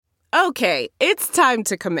Okay, it's time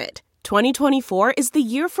to commit. 2024 is the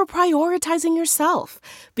year for prioritizing yourself.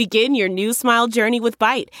 Begin your new smile journey with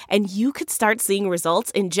Byte, and you could start seeing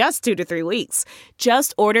results in just 2 to 3 weeks.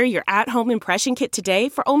 Just order your at-home impression kit today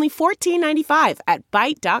for only $14.95 at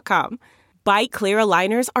Byte.com. Byte Clear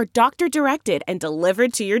aligners are doctor-directed and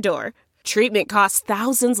delivered to your door. Treatment costs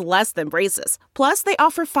thousands less than braces. Plus, they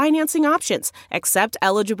offer financing options, accept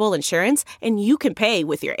eligible insurance, and you can pay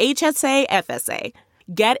with your HSA, FSA.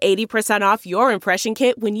 Get 80% off your impression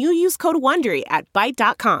kit when you use code WONDERY at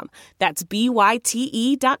Byte.com. That's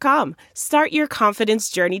BYTE.com. Start your confidence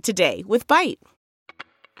journey today with Byte.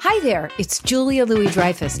 Hi there, it's Julia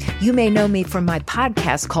Louis-Dreyfus. You may know me from my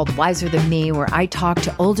podcast called Wiser Than Me, where I talk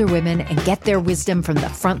to older women and get their wisdom from the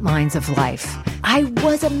front lines of life. I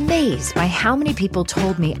was amazed by how many people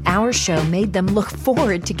told me our show made them look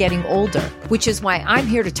forward to getting older, which is why I'm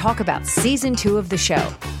here to talk about season 2 of the show.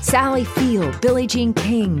 Sally Field, Billie Jean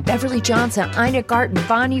King, Beverly Johnson, Ina Garten,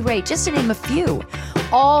 Bonnie Raitt, just to name a few.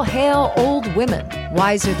 All hail old women.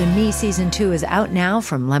 Wiser Than Me season 2 is out now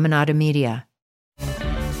from Lemonada Media.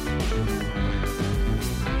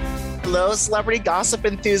 Hello, celebrity gossip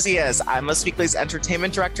enthusiasts. I'm Us Weekly's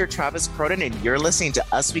entertainment director, Travis Cronin, and you're listening to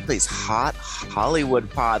Us Weekly's Hot Hollywood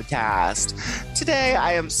podcast. Today,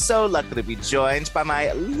 I am so lucky to be joined by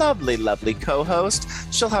my lovely, lovely co-host.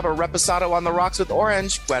 She'll have a reposado on the rocks with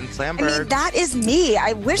orange, Gwen Flamberg. I mean, that is me.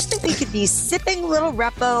 I wish that we could be sipping little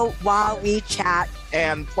repo while we chat.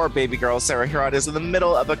 And poor baby girl Sarah Huron is in the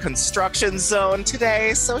middle of a construction zone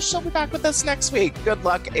today, so she'll be back with us next week. Good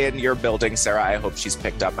luck in your building, Sarah. I hope she's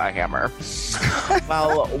picked up a hammer.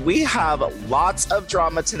 Well, we have lots of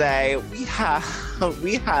drama today. We have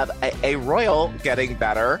a royal getting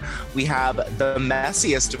better. We have the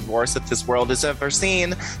messiest divorce that this world has ever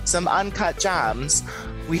seen. Some uncut gems.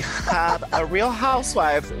 We have a Real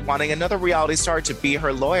Housewife wanting another reality star to be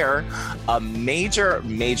her lawyer, a major,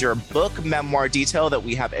 major book memoir detail that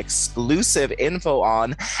we have exclusive info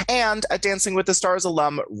on, and a Dancing with the Stars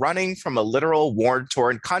alum running from a literal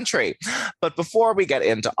war-torn country. But before we get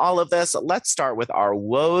into all of this, let's start with our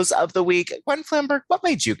woes of the week. Gwen Flamberg, what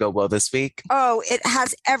made you go woe this week? Oh, it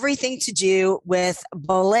has everything to do with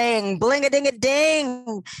bling,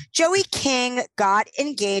 bling-a-ding-a-ding. Joey King got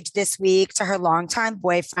engaged this week to her longtime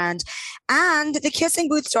boyfriend, and the Kissing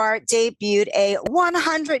Booth star debuted a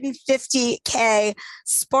 $150K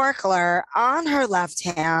sparkler on her left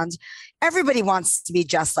hand. Everybody wants to be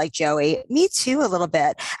just like Joey. Me too, a little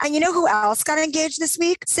bit. And you know who else got engaged this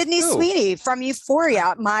week? Sydney Sweeney from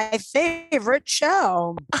Euphoria, my favorite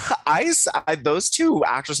show. Those two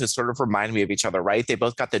actresses sort of remind me of each other, right? They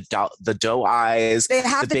both got the doe eyes. They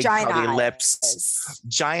have the big giant eyes. Lips,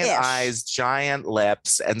 giant eyes, giant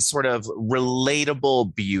lips, and sort of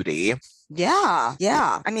relatable beauty. Yeah.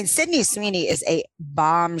 I mean, Sydney Sweeney is a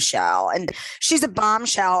bombshell, and she's a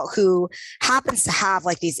bombshell who happens to have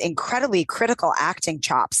like these incredibly critical acting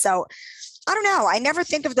chops. So I don't know. I never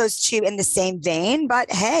think of those two in the same vein,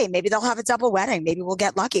 but hey, maybe they'll have a double wedding. Maybe we'll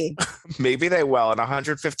get lucky. Maybe they will. And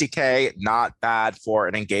 $150K, not bad for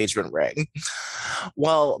an engagement ring.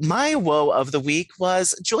 Well, my woe of the week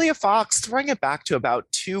was Julia Fox. Throwing it back to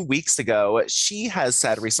about 2 weeks ago, she has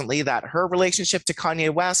said recently that her relationship to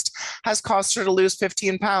Kanye West has caused her to lose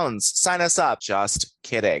 15 pounds. Sign us up. Just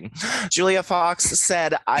kidding. Julia Fox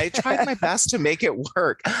said, I tried my best to make it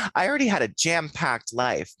work. I already had a jam-packed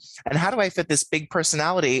life. And how do I fit this big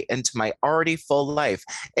personality into my already full life?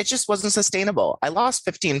 It just wasn't sustainable. I lost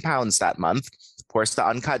 15 pounds that month. Of course, the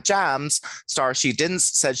Uncut Gems star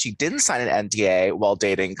said she didn't sign an NDA while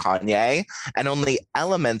dating Kanye, and only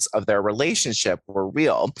elements of their relationship were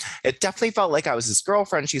real. It definitely felt like I was his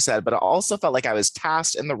girlfriend, she said, but it also felt like I was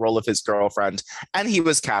cast in the role of his girlfriend, and he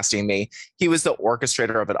was casting me. He was the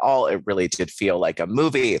orchestrator of it all. It really did feel like a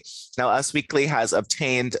movie. Now, Us Weekly has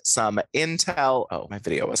obtained some intel. Oh, my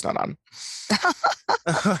video was not on.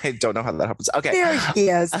 I don't know how that happens. Okay. There he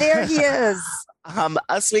is.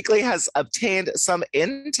 Us Weekly has obtained some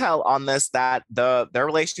intel on this, that their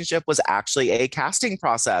relationship was actually a casting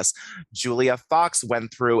process. Julia Fox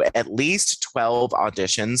went through at least 12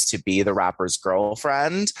 auditions to be the rapper's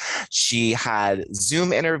girlfriend. She had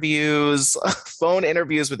Zoom interviews, phone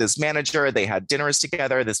interviews with his manager. They had dinners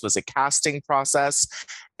together. This was a casting process.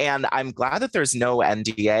 And I'm glad that there's no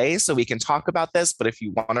NDA, so we can talk about this. But if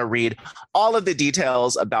you want to read all of the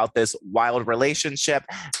details about this wild relationship,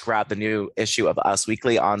 grab the new issue of Us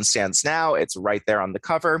Weekly on stands now. It's right there on the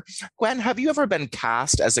cover. Gwen, have you ever been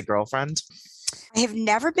cast as a girlfriend? I have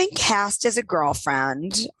never been cast as a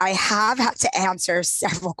girlfriend. I have had to answer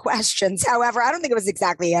several questions. However, I don't think it was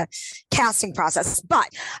exactly a casting process. But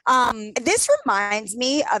this reminds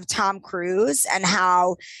me of Tom Cruise and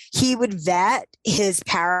how he would vet his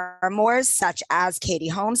paramours, such as Katie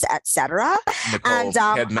Holmes, etc. And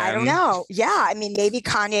I don't know. Yeah, I mean, maybe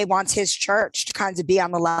Kanye wants his church to kind of be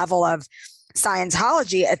on the level of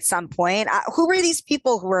Scientology at some point. Who were these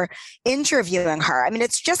people who were interviewing her? I mean,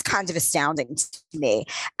 it's just kind of astounding to me.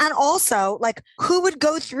 And also, like, who would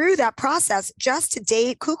go through that process just to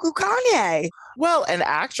date Cuckoo Kanye? Well, an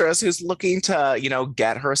actress who's looking to,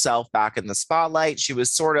 get herself back in the spotlight. She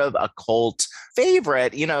was sort of a cult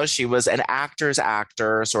favorite. She was an actor's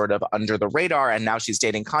actor, sort of under the radar, and now she's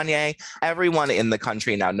dating Kanye. Everyone in the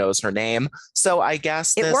country now knows her name. So I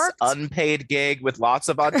guess this unpaid gig with lots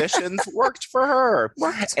of auditions worked for her.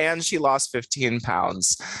 And she lost 15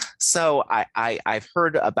 pounds. So I've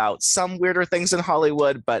heard about some weirder things in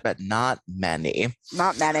Hollywood, but not many.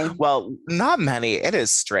 Not many. Well, not many. It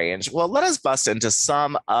is strange. Well, let us bust into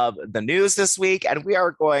some of the news this week, and we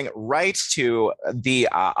are going right to the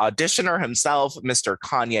auditioner himself, Mr.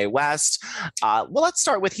 Kanye West. Well, let's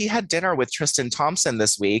start with he had dinner with Tristan Thompson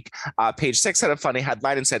this week. Page 6 had a funny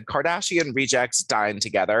headline and said Kardashian rejects dine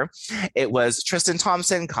together. It was Tristan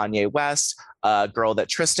Thompson, Kanye West, a girl that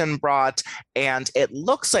Tristan brought, and it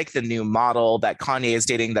looks like the new model that Kanye is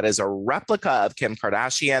dating that is a replica of Kim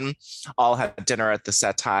Kardashian. All had dinner at the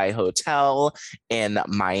Setai Hotel in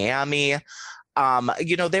Miami.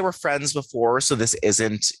 They were friends before, so this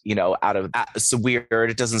isn't, it's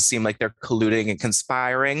weird. It doesn't seem like they're colluding and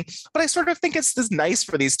conspiring, but I sort of think it's this nice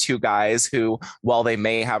for these two guys who, while they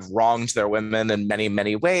may have wronged their women in many,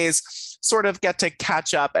 many ways, sort of get to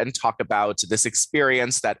catch up and talk about this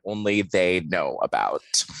experience that only they know about.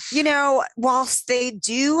 Whilst they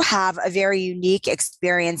do have a very unique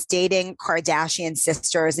experience dating Kardashian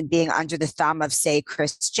sisters and being under the thumb of, say,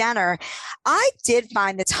 Kris Jenner, I did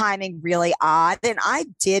find the timing really odd. And I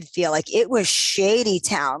did feel like it was shady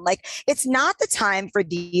town. Like, it's not the time for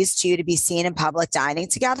these two to be seen in public dining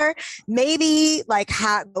together. Maybe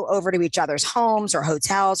go over to each other's homes or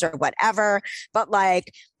hotels or whatever. But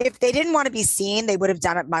if they didn't want to be seen, they would have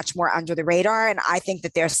done it much more under the radar. And I think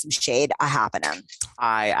that there's some shade happening.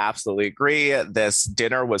 I absolutely agree. This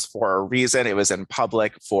dinner was for a reason. It was in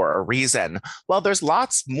public for a reason. Well, there's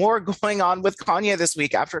lots more going on with Kanye this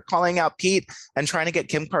week. After calling out Pete and trying to get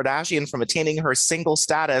Kim Kardashian from attaining her single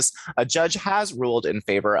status, a judge has ruled in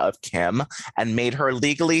favor of Kim and made her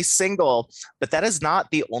legally single. But that is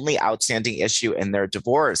not the only outstanding issue in their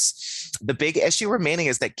divorce. The big issue remaining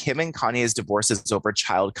is that Kim and Kanye's divorce is over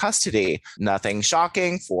child custody. Nothing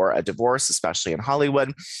shocking for a divorce, especially in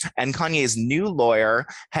Hollywood. And Kanye's new lawyer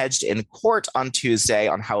hedged in court on Tuesday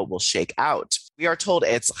on how it will shake out. We are told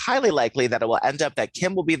it's highly likely that it will end up that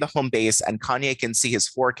Kim will be the home base and Kanye can see his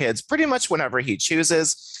 4 kids pretty much whenever he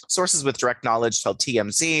chooses. Sources with direct knowledge tell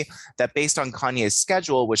TMZ that based on Kanye's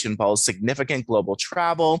schedule, which involves significant global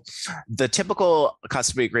travel, the typical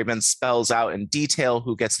custody agreement spells out in detail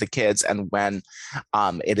who gets the kids and when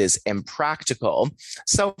it is impractical.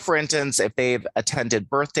 So, for instance, if they've attended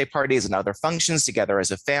birthday parties and other functions together as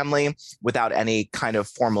a family without any kind of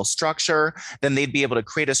formal structure, then they'd be able to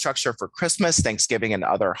create a structure for Christmas, Thanksgiving, and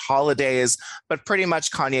other holidays. But pretty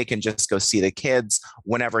much Kanye can just go see the kids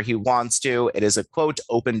whenever he wants to. It is a, quote,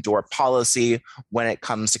 open door policy when it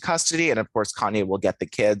comes to custody. And of course, Kanye will get the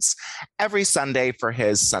kids every Sunday for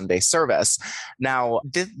his Sunday service. Now,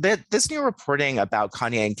 this new reporting about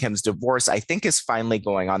Kanye and Kim's divorce, I think, is finally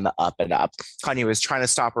going on the up and up. Kanye was trying to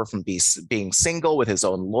stop her from being single with his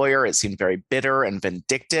own lawyer. It seemed very bitter and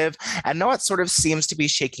vindictive. And now it sort of seems to be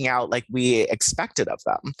shaking out like we expected of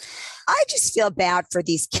them. I just feel bad for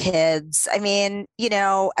these kids. I mean,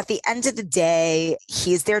 at the end of the day,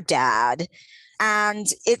 he's their dad. And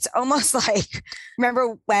it's almost like,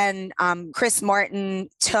 remember when Chris Martin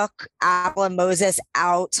took Apple and Moses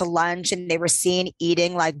out to lunch and they were seen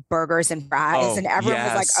eating like burgers and fries and everyone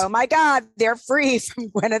was like, oh my God, they're free from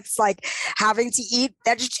when it's like having to eat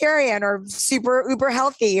vegetarian or super uber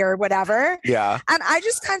healthy or whatever. Yeah. And I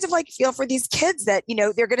just kind of like feel for these kids that,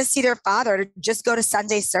 they're going to see their father to just go to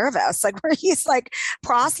Sunday service, like where he's like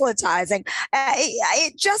proselytizing.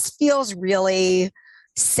 It just feels really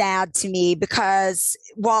sad to me because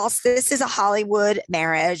whilst this is a Hollywood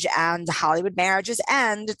marriage and Hollywood marriages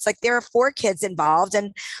end, it's like there are 4 kids involved.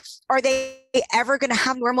 And are they ever going to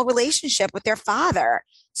have a normal relationship with their father?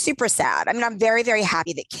 Super sad. I mean, I'm very, very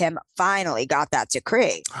happy that Kim finally got that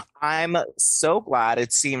decree. I'm so glad.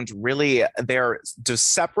 It seemed really, they're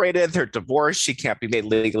just separated, they're divorced, she can't be made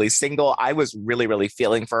legally single. I was really, really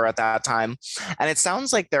feeling for her at that time. And it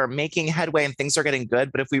sounds like they're making headway and things are getting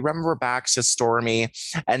good. But if we remember back to Stormy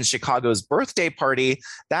and Chicago's birthday party,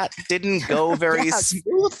 that didn't go very Yes.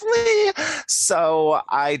 smoothly. So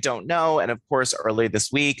I don't know. And of course, early this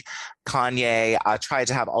week, Kanye tried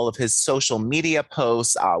to have all of his social media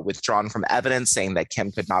posts withdrawn from evidence, saying that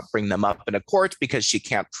Kim could not bring them up in a court because she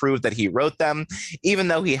can't prove that he wrote them, even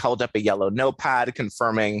though he held up a yellow notepad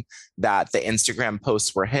confirming that the Instagram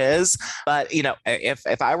posts were his. But, you know,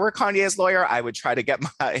 if I were Kanye's lawyer, I would try to get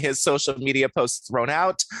his social media posts thrown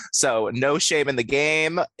out. So no shame in the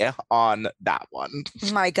game on that one.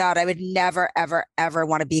 My God, I would never, ever, ever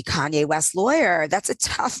want to be Kanye West's lawyer. That's a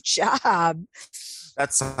tough job.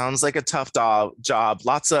 That sounds like a tough job.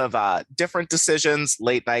 Lots of different decisions,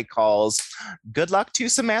 late night calls. Good luck to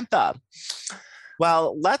Samantha.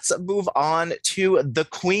 Well, let's move on to the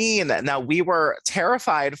Queen. Now, we were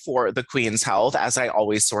terrified for the Queen's health, as I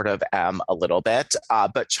always sort of am a little bit,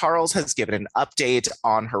 but Charles has given an update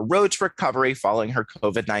on her road to recovery following her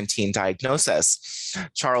COVID-19 diagnosis.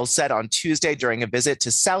 Charles said on Tuesday during a visit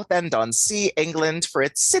to Southend-on-Sea, England for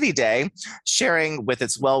its City Day, sharing with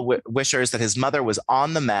its well-wishers that his mother was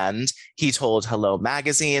on the mend. He told Hello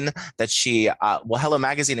Magazine that Hello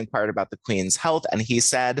Magazine inquired about the Queen's health, and she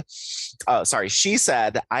said,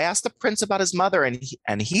 I asked the prince about his mother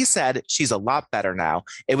and he said she's a lot better now.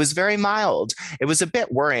 It was very mild. It was a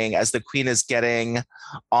bit worrying as the Queen is getting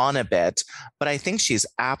on a bit, but I think she's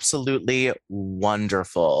absolutely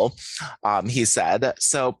wonderful, he said.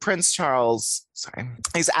 So Prince Charles,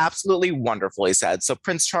 he's absolutely wonderful, he said. So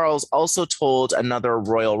Prince Charles also told another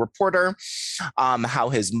royal reporter how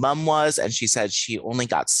his mum was, and she said she only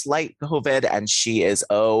got slight COVID and she is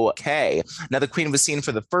okay. Now, the Queen was seen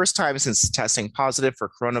for the first time since testing positive for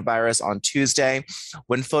coronavirus on Tuesday,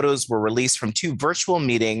 when photos were released from 2 virtual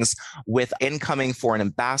meetings with incoming foreign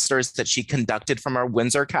ambassadors that she conducted from her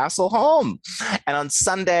Windsor Castle home. And on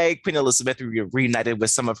Sunday, Queen Elizabeth reunited with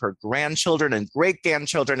some of her grandchildren and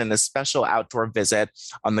great-grandchildren in a special outdoor visit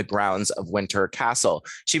on the grounds of Windsor Castle.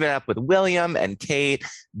 She met up with William and Kate,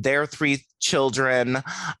 their 3 children,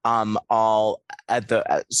 all at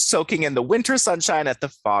the soaking in the winter sunshine at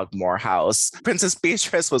the Fogmore House. Princess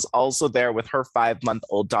Beatrice was also there with her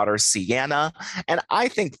 5-month-old daughter, Sienna, and I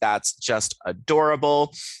think that's just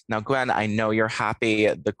adorable. Now, Gwen, I know you're happy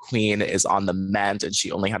the Queen is on the mend and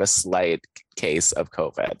she only had a slight case of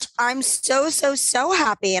COVID. I'm so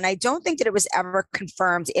happy. And I don't think that it was ever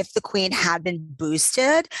confirmed if the Queen had been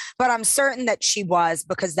boosted, but I'm certain that she was,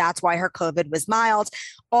 because that's why her COVID was mild.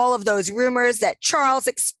 All of those rumors that Charles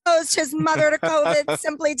exposed his mother to COVID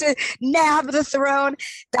simply to nab the throne,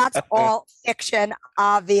 that's all fiction,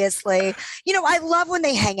 obviously. You know, I love when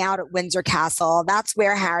they hang out at Windsor Castle. That's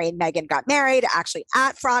where Harry and Meghan got married, actually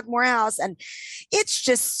at Frogmore House. And it's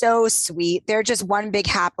just so sweet. They're just one big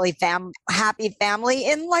happy family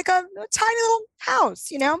in like a tiny little house,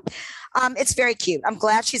 you know? It's very cute. I'm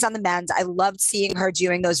glad she's on the mend. I loved seeing her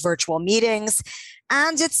doing those virtual meetings.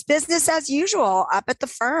 And it's business as usual up at the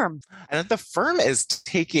firm. And the firm is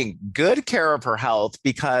taking good care of her health,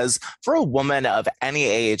 because for a woman of any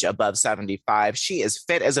age above 75, she is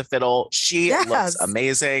fit as a fiddle. She looks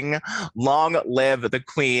amazing. Long live the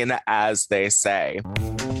Queen, as they say.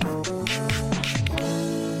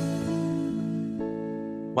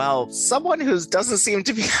 Well, someone who doesn't seem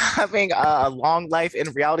to be having a long life in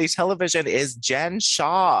reality television is Jen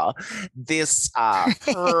Shah. The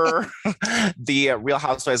Real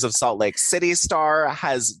Housewives of Salt Lake City star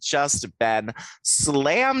has just been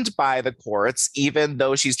slammed by the courts, even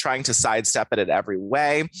though she's trying to sidestep it in every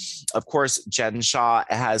way. Of course, Jen Shah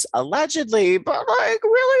has allegedly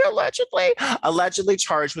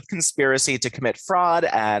charged with conspiracy to commit fraud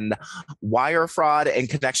and wire fraud in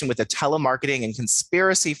connection with a telemarketing and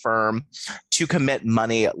conspiracy firm to commit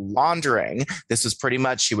money laundering. This was pretty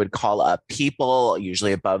much, she would call up people,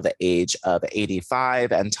 usually above the age of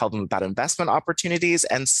 85, and tell them about investment opportunities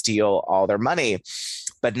and steal all their money.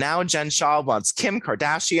 But now Jen Shah wants Kim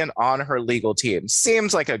Kardashian on her legal team.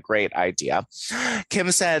 Seems like a great idea.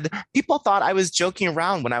 Kim said, people thought I was joking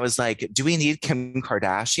around when I was like, do we need Kim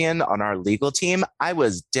Kardashian on our legal team? I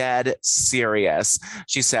was dead serious,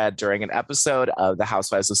 she said during an episode of The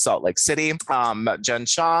Housewives of Salt Lake City. Jen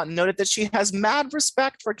Shah noted that she has mad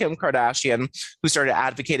respect for Kim Kardashian, who started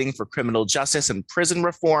advocating for criminal justice and prison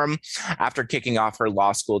reform after kicking off her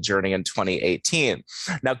law school journey in 2018.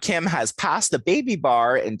 Now, Kim has passed the baby bar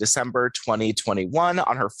bar in December 2021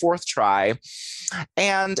 on her fourth try.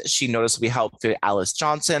 And she noticeably helped Alice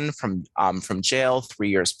Johnson from jail 3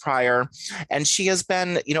 years prior. And she has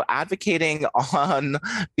been, advocating on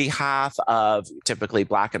behalf of typically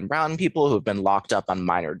Black and brown people who've been locked up on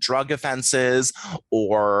minor drug offenses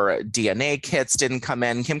or DNA kits didn't come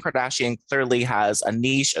in. Kim Kardashian clearly has a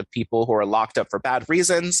niche of people who are locked up for bad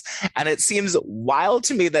reasons. And it seems wild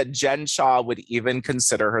to me that Jen Shah would even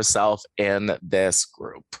consider herself in this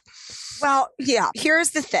group. Well, yeah,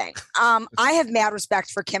 here's the thing. I have mad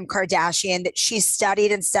respect for Kim Kardashian that she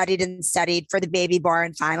studied and studied and studied for the baby bar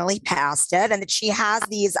and finally passed it, and that she has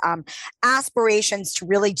these aspirations to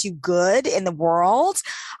really do good in the world.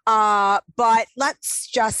 But let's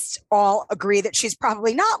just all agree that she's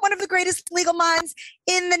probably not one of the greatest legal minds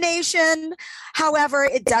in the nation. However,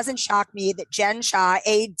 it doesn't shock me that Jen Shah,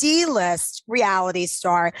 a D-list reality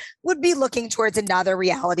star, would be looking towards another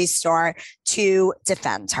reality star to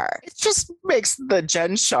defend her. It just makes the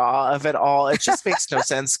Jen Shah of it all. It just makes no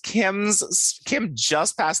sense. Kim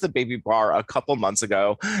just passed the baby bar a couple months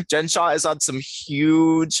ago. Jen Shah is on some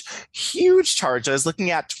huge charges,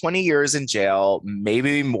 looking at 20 years in jail,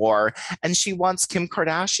 maybe more. And she wants Kim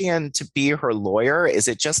Kardashian to be her lawyer. Is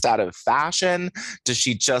it just out of fashion? Does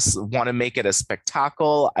she just want to make it a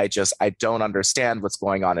spectacle? I don't understand what's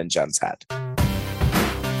going on in Jen's head.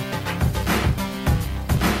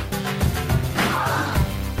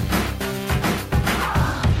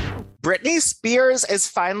 Britney Spears is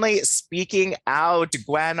finally speaking out.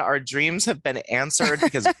 Gwen, our dreams have been answered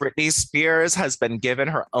because Britney Spears has been given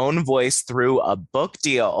her own voice through a book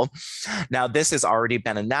deal. Now, this has already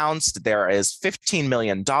been announced. There is $15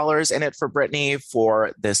 million in it for Britney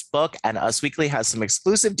for this book, and Us Weekly has some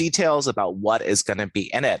exclusive details about what is going to be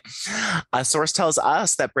in it. A source tells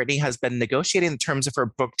us that Britney has been negotiating the terms of her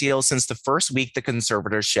book deal since the first week the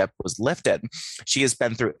conservatorship was lifted. She has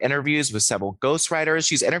been through interviews with several ghostwriters.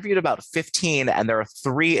 She's interviewed about 15, and there are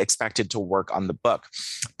 3 expected to work on the book.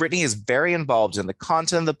 Britney is very involved in the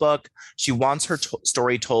content of the book. She wants her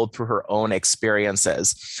story told through her own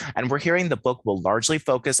experiences. And we're hearing the book will largely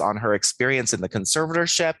focus on her experience in the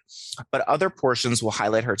conservatorship, but other portions will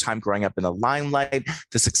highlight her time growing up in the limelight,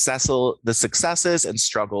 the successes and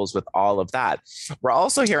struggles with all of that. We're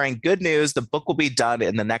also hearing good news. The book will be done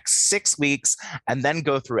in the next 6 weeks and then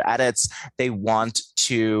go through edits. They want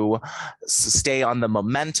to stay on the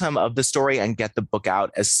momentum of the story and get the book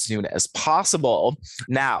out as soon as possible.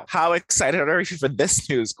 Now, how excited are you for this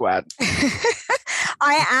news, Gwen?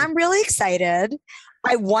 I am really excited.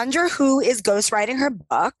 I wonder who is ghostwriting her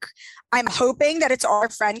book. I'm hoping that it's our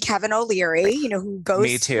friend Kevin O'Leary, who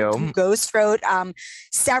ghost wrote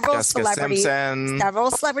several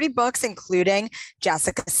celebrity books, including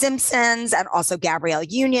Jessica Simpson's and also Gabrielle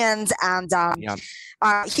Union's. And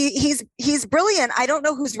he's brilliant. I don't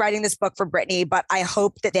know who's writing this book for Britney, but I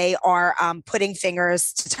hope that they are putting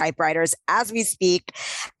fingers to typewriters as we speak,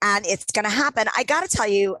 and it's going to happen. I got to tell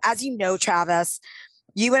you, as you know, Travis,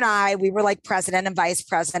 you and we were like president and vice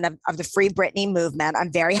president of the Free Britney movement.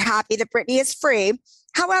 I'm very happy that Britney is free.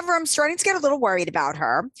 However, I'm starting to get a little worried about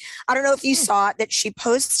her. I don't know if you saw that she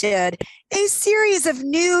posted a series of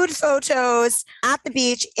nude photos at the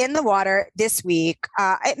beach in the water this week.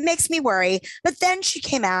 It makes me worry. But then she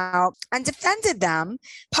came out and defended them,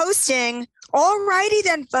 posting, "Alrighty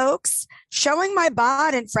then, folks, showing my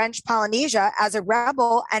bod in French Polynesia as a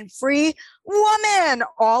rebel and free woman,"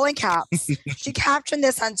 all in caps. She captioned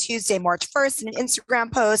this on Tuesday, March 1st, in an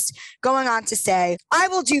Instagram post, going on to say, "I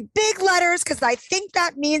will do big letters because I think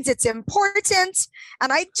that means it's important,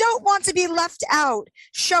 and I don't want to be left out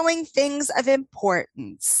showing things of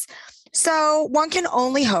importance." So one can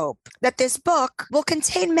only hope that this book will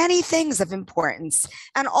contain many things of importance,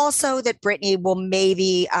 and also that Britney will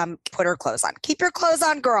maybe put her clothes on. Keep your clothes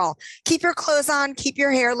on, girl. Keep your clothes on. Keep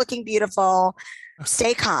your hair looking beautiful.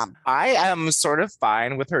 Stay calm. I am sort of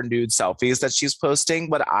fine with her nude selfies that she's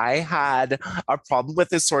posting. What I had a problem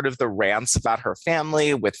with is sort of the rants about her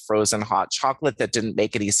family with frozen hot chocolate that didn't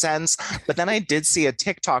make any sense. But then I did see a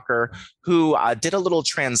TikToker who did a little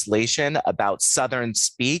translation about Southern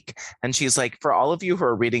speak. And she's like, for all of you who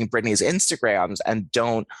are reading Britney's Instagrams and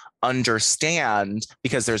don't understand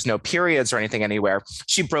because there's no periods or anything anywhere,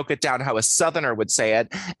 she broke it down how a Southerner would say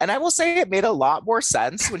it. And I will say it made a lot more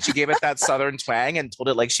sense when she gave it that Southern twang and told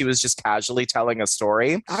it like she was just casually telling a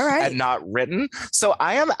story. All right. And not written. So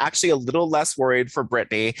I am actually a little less worried for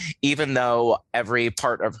Britney, even though every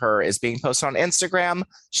part of her is being posted on Instagram.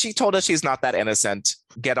 She told us she's not that innocent.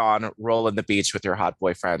 Get on, roll in the beach with your hot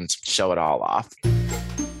boyfriend, show it all off.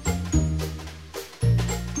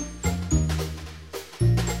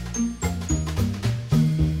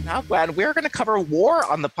 Now, Gwen, we're going to cover war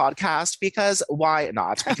on the podcast because why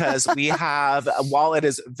not? Because we have, while it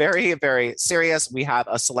is very, very serious, we have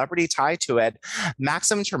a celebrity tie to it.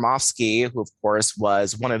 Maxim Chermovsky, who of course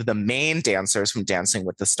was one of the main dancers from Dancing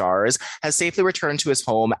with the Stars, has safely returned to his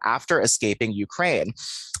home after escaping Ukraine.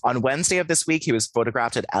 On Wednesday of this week, he was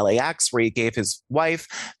photographed at LAX, where he gave his wife,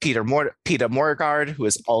 Peter Morgard, who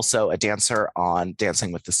is also a dancer on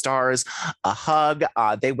Dancing with the Stars, a hug.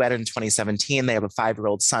 They wed in 2017. They have a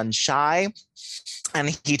 5-year-old son, Shai.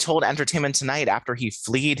 And he told Entertainment Tonight after he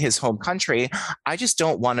fled his home country, I just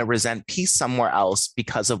don't want to resent peace somewhere else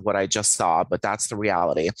because of what I just saw, but that's the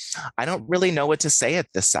reality. I don't really know what to say at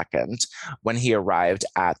this second when he arrived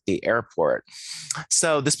at the airport.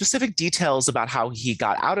 So the specific details about how he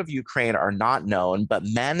got out of Ukraine are not known, but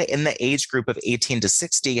men in the age group of 18 to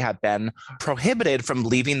 60 have been prohibited from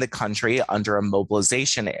leaving the country under a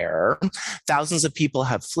mobilization error. Thousands of people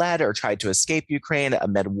have fled or tried to escape Ukraine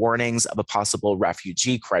amid warnings of a possible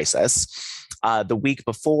refugee crisis. The week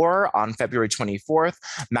before, on February 24th,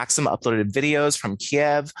 Maxim uploaded videos from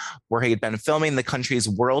Kiev where he had been filming the country's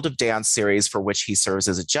World of Dance series for which he serves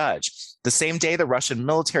as a judge. The same day, the Russian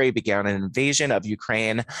military began an invasion of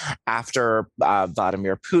Ukraine after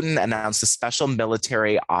Vladimir Putin announced a special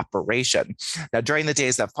military operation. Now, during the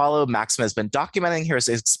days that followed, Maxim has been documenting his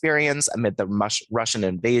experience amid the Russian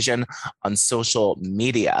invasion on social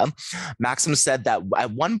media. Maxim said that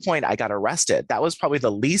at one point I got arrested. That was probably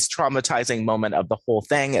the least traumatizing moment of the whole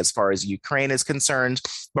thing as far as Ukraine is concerned.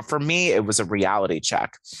 But for me, it was a reality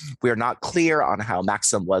check. We are not clear on how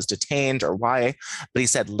Maxim was detained or why, but he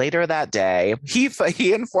said later that day,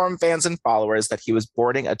 he informed fans and followers that he was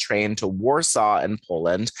boarding a train to Warsaw in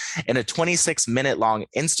Poland in a 26-minute long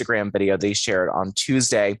Instagram video that he shared on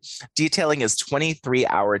Tuesday, detailing his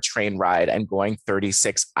 23-hour train ride and going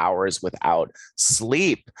 36 hours without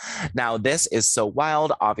sleep. Now, this is so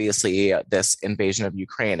wild. Obviously, this invasion of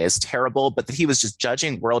Ukraine is terrible, but that he was just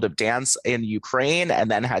judging World of Dance in Ukraine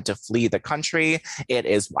and then had to flee the country. It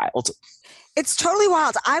is wild. It's totally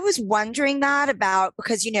wild. I was wondering that about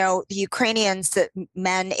because, you know, the Ukrainians, the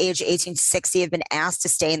men age 18 to 60 have been asked to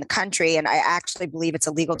stay in the country. And I actually believe it's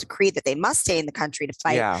a legal decree that they must stay in the country to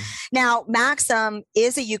fight. Yeah. Now, Maxim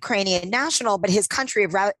is a Ukrainian national, but his country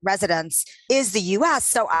of residence is the U.S.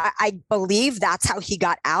 So I believe that's how he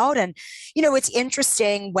got out. And, you know, it's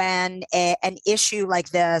interesting when an issue like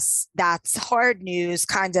this, that's hard news,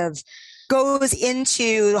 kind of goes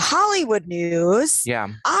into Hollywood news. Yeah.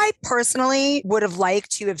 I personally would have liked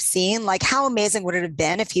to have seen, like, how amazing would it have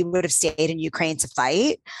been if he would have stayed in Ukraine to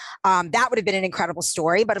fight? That would have been an incredible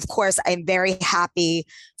story. But of course, I'm very happy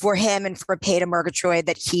for him and for Peter Murgatroyd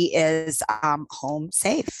that he is home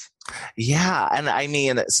safe. Yeah. And I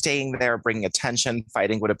mean, staying there, bringing attention,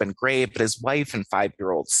 fighting would have been great. But his wife and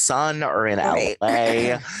 5-year-old son are in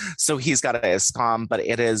LA. So he's got to escom. But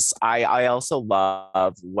it is, I also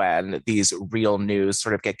love when these real news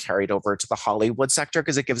sort of get carried over to the Hollywood sector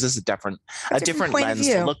because it gives us a different lens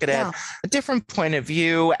to look at it, a different point of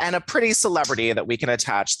view, and a pretty celebrity that we can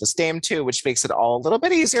attach this name to, which makes it all a little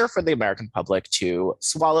bit easier for the American public to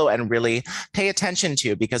swallow and really pay attention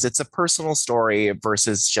to because it's a personal story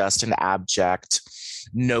versus just an abject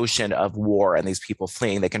notion of war and these people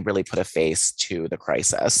fleeing. They can really put a face to the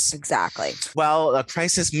crisis. Exactly. Well, a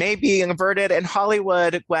crisis may be averted in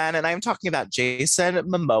Hollywood, Gwen, and I'm talking about Jason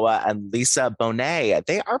Momoa and Lisa Bonet.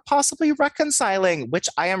 They are possibly reconciling, which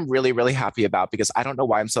I am really, really happy about because I don't know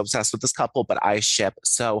why I'm so obsessed with this couple, but I ship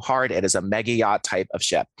so hard. It is a mega yacht type of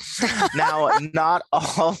ship. Now, not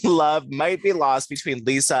all love might be lost between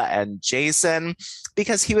Lisa and Jason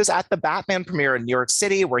because he was at the Batman premiere in New York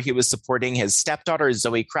City where he was supporting his stepdaughter,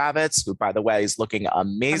 Zoe Kravitz, who, by the way, is looking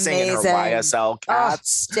amazing. In her YSL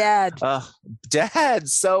Cats. Dead.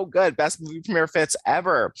 So good. Best movie premiere fits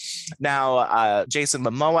ever. Now, Jason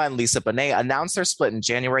Momoa and Lisa Bonet announced their split in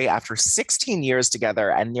January after 16 years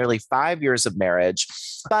together and nearly 5 years of marriage.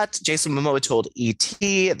 But Jason Momoa told ET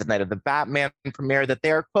the night of the Batman premiere that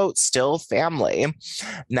they are, quote, still family.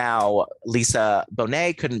 Now, Lisa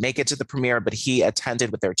Bonet couldn't make it to the premiere, but he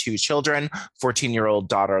attended with their 2 children, 14-year-old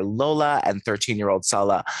daughter Lola and 13-year-old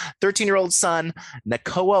son,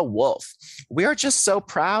 Nakoa Wolf. We are just so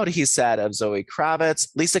proud, he said, of Zoe Kravitz.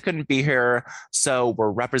 Lisa couldn't be here, so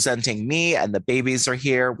we're representing me and the babies are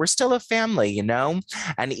here. We're still a family, you know?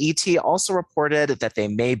 And ET also reported that they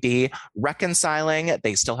may be reconciling.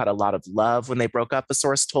 They still had a lot of love when they broke up, a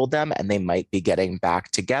source told them, and they might be getting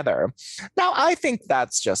back together. Now, I think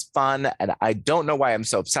that's just fun, and I don't know why I'm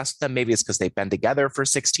so obsessed with them. Maybe it's because they've been together for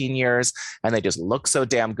 16 years and they just look so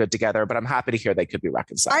damn good together, but I'm happy to hear they could be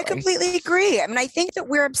reconciling. I completely agree. I mean, I think that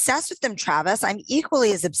we're obsessed with them, Travis. I'm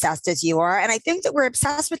equally as obsessed as you are. And I think that we're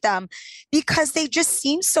obsessed with them because they just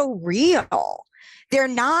seem so real. They're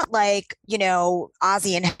not like,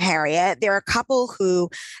 Ozzy and Harriet. They're a couple who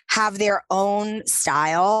have their own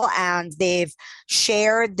style and they've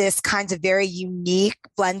shared this kind of very unique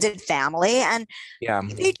blended family. And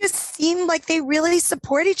they just seem like they really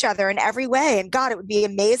support each other in every way. And God, it would be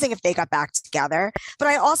amazing if they got back together. But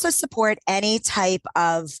I also support any type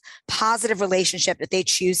of positive relationship that they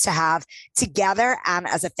choose to have together and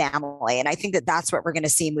as a family. And I think that that's what we're going to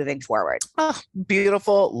see moving forward. Oh,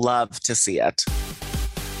 beautiful. Love to see it.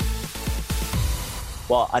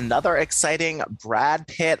 Well, another exciting Brad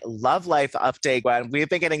Pitt love life update, Gwen. We've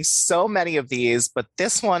been getting so many of these, but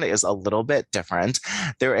this one is a little bit different.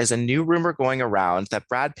 There is a new rumor going around that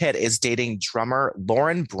Brad Pitt is dating drummer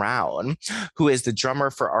Lauren Brown, who is the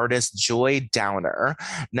drummer for artist Joy Downer.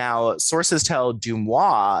 Now, sources tell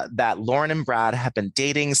Dumois that Lauren and Brad have been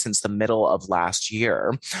dating since the middle of last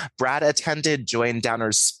year. Brad attended Joy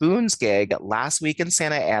Downer's Spoons gig last week in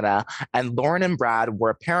Santa Ana, and Lauren and Brad were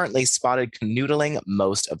apparently spotted canoodling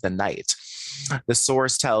most of the night. The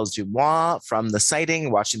source tells Dumois from the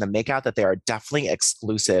sighting watching them make out that they are definitely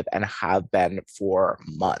exclusive and have been for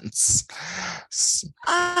months.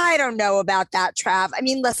 I don't know about that, Trav. I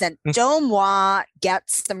mean, listen, Dumois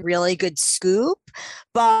gets some really good scoop,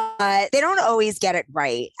 but they don't always get it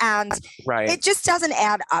right. And it just doesn't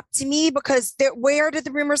add up to me because where did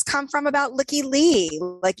the rumors come from about Licky Lee?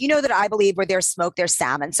 Like, that I believe where there's smoke, there's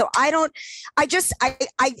salmon. So I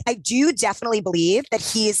do definitely believe that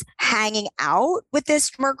he's hanging out with this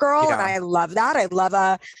drummer girl. Yeah. And I love that. I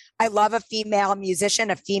love a female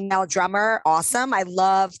musician, a female drummer. Awesome. I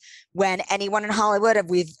love when anyone in Hollywood,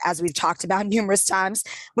 as we've talked about numerous times,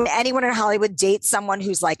 when anyone in Hollywood dates someone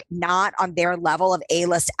who's like not on their level of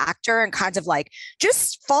A-list actor and kind of like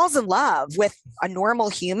just falls in love with a normal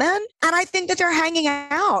human. And I think that they're hanging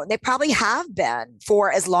out. They probably have been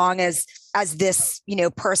for as long as this,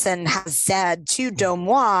 person has said to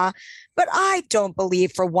Dumois. But I don't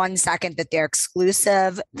believe for one second that they're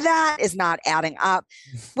exclusive. That is not adding up.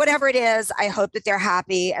 Whatever it is, I hope that they're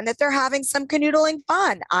happy and that they're having some canoodling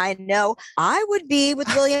fun. I know I would be with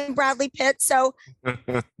William Bradley Pitt. So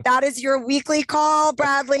that is your weekly call,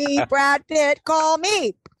 Bradley. Brad Pitt, call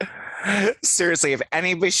me. Seriously, if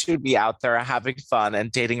anybody should be out there having fun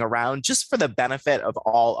and dating around just for the benefit of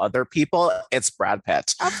all other people, it's Brad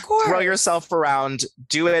Pitt. Of course. Throw yourself around.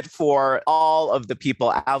 Do it for all of the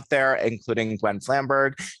people out there, including Gwen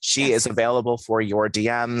Flamberg. She is available for your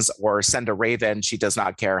DMs, or send a raven. She does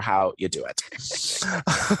not care how you do it.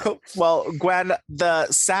 Well, Gwen, the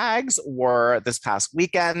SAGs were this past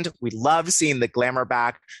weekend. We loved seeing the glamour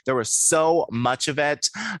back. There was so much of it,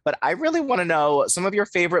 but I really want to know some of your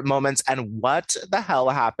favorite moments and what the hell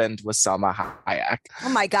happened with Salma Hayek. Oh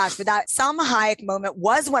my gosh, but that Salma Hayek moment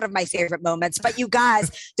was one of my favorite moments. But you guys,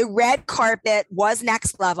 the red carpet was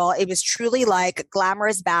next level. It was truly like glamour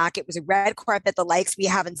is back. It was a red carpet, the likes we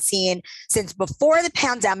haven't seen since before the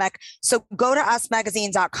pandemic. So go to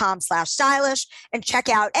usmagazine.com/stylish and check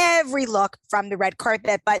out every look from the red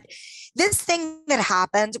carpet. But this thing that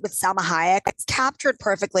happened with Salma Hayek, it's captured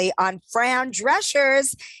perfectly on Fran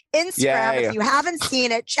Drescher's Instagram. Yay. If you haven't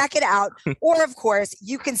seen it, check it out. Or of course,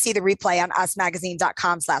 you can see the replay on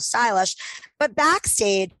usmagazine.com/stylish. But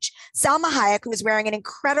backstage, Salma Hayek, who was wearing an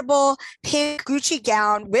incredible pink Gucci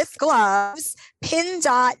gown with gloves, pin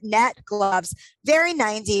dot net gloves, very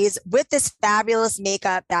 90s, with this fabulous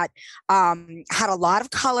makeup that had a lot of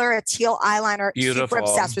color, a teal eyeliner. Beautiful. Super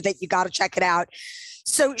obsessed with it. You got to check it out.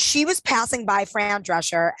 So she was passing by Fran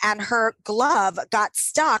Drescher and her glove got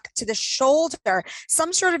stuck to the shoulder,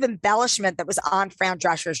 some sort of embellishment that was on Fran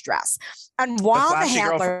Drescher's dress. And while the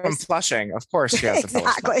handlers from Flushing, of course, she has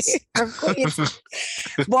exactly.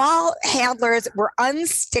 While handlers were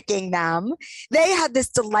unsticking them, they had this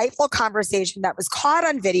delightful conversation that was caught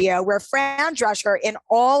on video where Fran Drescher, in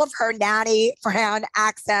all of her nanny Fran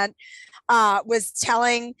accent, was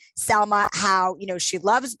telling Salma how, she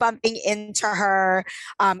loves bumping into her.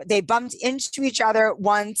 They bumped into each other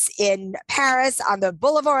once in Paris on the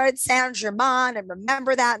Boulevard Saint-Germain. And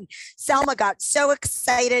remember that. And Salma got so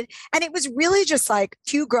excited. And it was really just like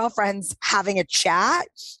two girlfriends having a chat.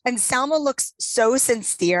 And Salma looks so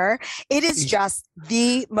sincere. It is just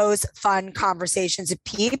the most fun conversation to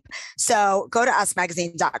peep. So go to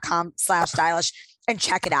usmagazine.com/stylish and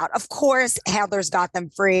check it out. Of course, handlers got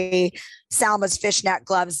them free. Salma's fishnet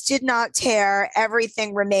gloves did not tear.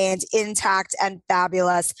 Everything remained intact and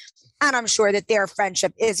fabulous. And I'm sure that their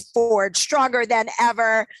friendship is forged stronger than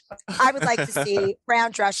ever. I would like to see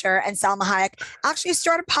Fran Drescher and Salma Hayek actually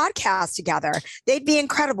start a podcast together. They'd be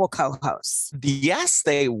incredible co-hosts. Yes,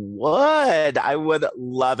 they would. I would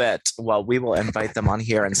love it. Well, we will invite them on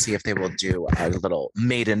here and see if they will do a little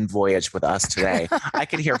maiden voyage with us today. I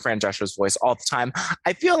can hear Fran Drescher's voice all the time.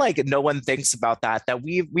 I feel like no one thinks about that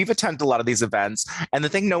we've attended a lot of these events. And the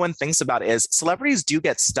thing no one thinks about is celebrities do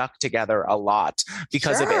get stuck together a lot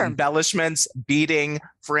because of embellishments, beating,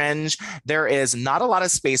 fringe. There is not a lot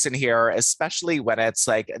of space in here, especially when it's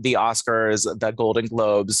like the Oscars, the Golden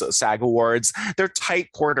Globes, SAG Awards. They're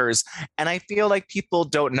tight quarters. And I feel like people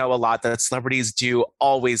don't know a lot that celebrities do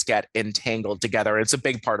always get entangled together. It's a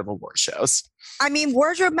big part of award shows. I mean,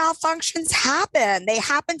 wardrobe malfunctions happen. They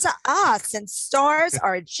happen to us, and stars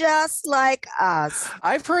are just like us.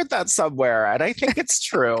 I've heard that somewhere, and I think it's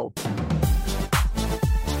true.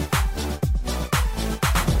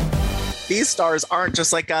 These stars aren't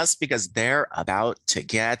just like us because they're about to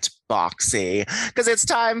get boxy. Because it's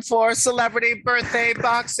time for Celebrity Birthday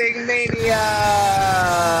Boxing Mania.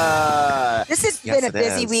 This has been a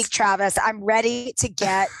busy week, Travis. I'm ready to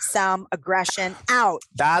get some aggression out.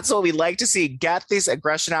 That's what we like to see. Get this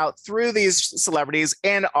aggression out through these celebrities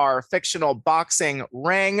in our fictional boxing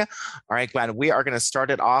ring. All right, Gwen, we are going to start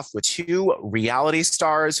it off with two reality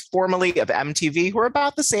stars, formerly of MTV, who are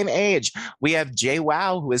about the same age. We have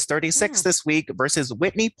JWoww, who is 36 this week, versus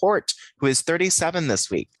Whitney Port, who is 37 this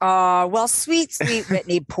week. Oh, well, sweet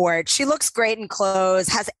Whitney Port. She looks great in clothes,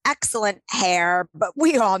 has excellent hair, but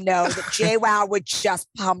we all know that JWoww would just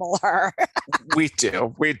pummel her. We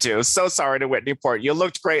do. So sorry to Whitney Port. You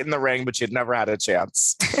looked great in the ring, but you'd never had a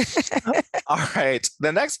chance. All right.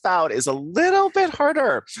 The next bout is a little bit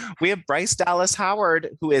harder. We have Bryce Dallas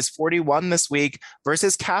Howard, who is 41 this week,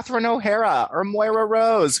 versus Catherine O'Hara or Moira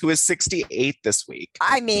Rose, who is 68 this week.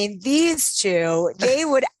 I mean, these two, they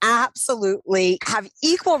would absolutely have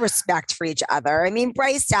equal respect for each other. I mean,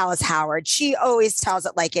 Bryce Dallas Howard, she always tells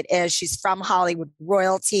it like it is. She's from Hollywood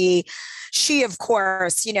royalty. She, of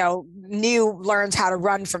course, learned how to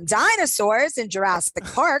run from dinosaurs in Jurassic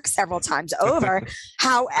Park several times over.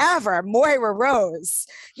 However, Moira Rose,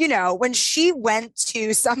 when she went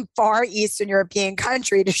to some far Eastern European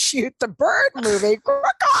country to shoot the Bird movie,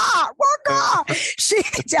 she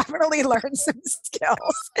definitely learned some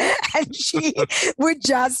skills, and she would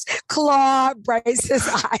just claw Bryce's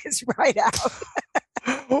eyes right out.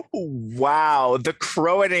 Wow. The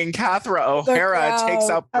crowing Catherine O'Hara takes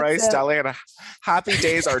out Bryce Dallas. Happy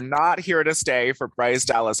days are not here to stay for Bryce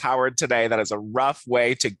Dallas Howard today. That is a rough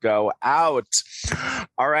way to go out.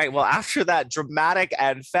 All right. Well, after that dramatic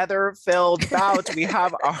and feather-filled bout, we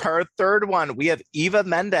have our third one. We have Eva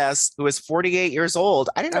Mendes, who is 48 years old.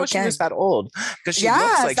 I didn't know she was that old because she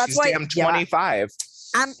looks like she's damn 25.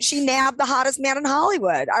 She nabbed the hottest man in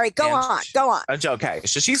Hollywood. All right, go on. Okay,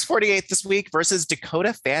 so she's 48 this week versus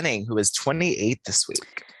Dakota Fanning, who is 28 this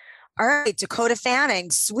week. All right, Dakota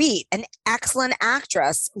Fanning, sweet, an excellent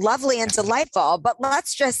actress, lovely and delightful. But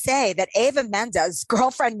let's just say that Eva Mendes'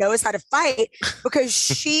 girlfriend knows how to fight because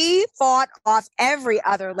she fought off every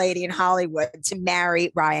other lady in Hollywood to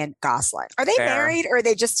marry Ryan Gosling. Are they married or are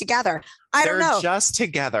they just together? I don't know. They're just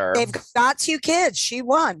together. They've got 2 kids. She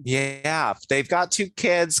won. Yeah, they've got 2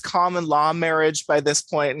 kids, common law marriage by this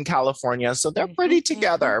point in California. So they're pretty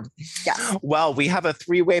together. Yes. Well, we have a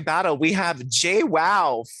 3-way battle. We have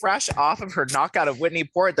JWoww, fresh off of her knockout of Whitney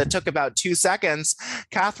Port that took about 2 seconds.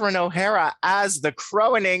 Catherine O'Hara as the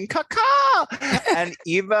crowing caca. And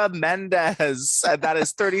Eva Mendes. That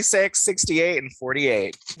is 36, 68, and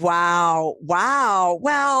 48. Wow.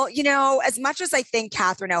 Well, as much as I think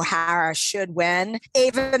Catherine O'Hara should win,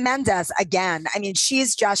 Eva Mendes, again, I mean, she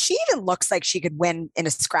even looks like she could win in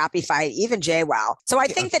a scrappy fight, even JWoww. So I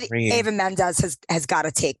think that Eva Mendes has got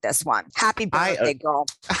to take this one. Happy birthday, girl.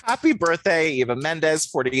 Happy birthday, Eva Mendes,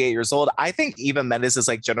 48 years old. I think Eva Mendes is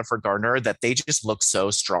like Jennifer Garner, that they just look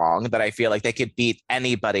so strong that I feel like they could beat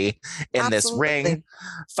anybody in this ring.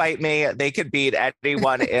 Fight me. They could beat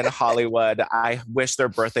anyone in Hollywood. I wish their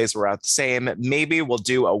birthdays were about the same. Maybe we'll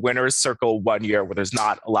do a winner's circle one year where there's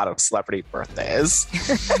not a lot of celebrity birthdays.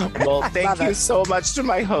 Well, thank you so much to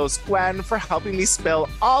my host, Gwen, for helping me spill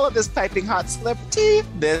all of this piping hot celebrity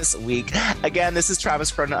this week. Again, this is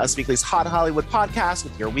Travis Cronin, Us Weekly's Hot Hollywood podcast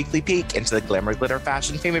with your weekly peek into the glamour, glitter,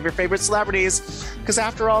 fashion, fame of your favorite celebrities. Because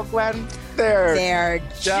after all, Gwen, they're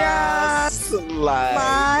just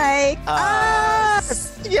like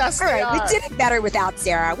us. Yes, all right. We did it better without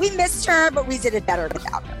Sarah. We missed her, but we did it better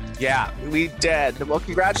without her. Yeah, we did. Well,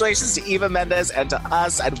 congratulations to Eva Mendes and to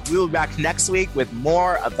us. And we'll be back next week with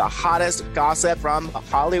more of the hottest gossip from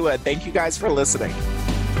Hollywood. Thank you guys for listening.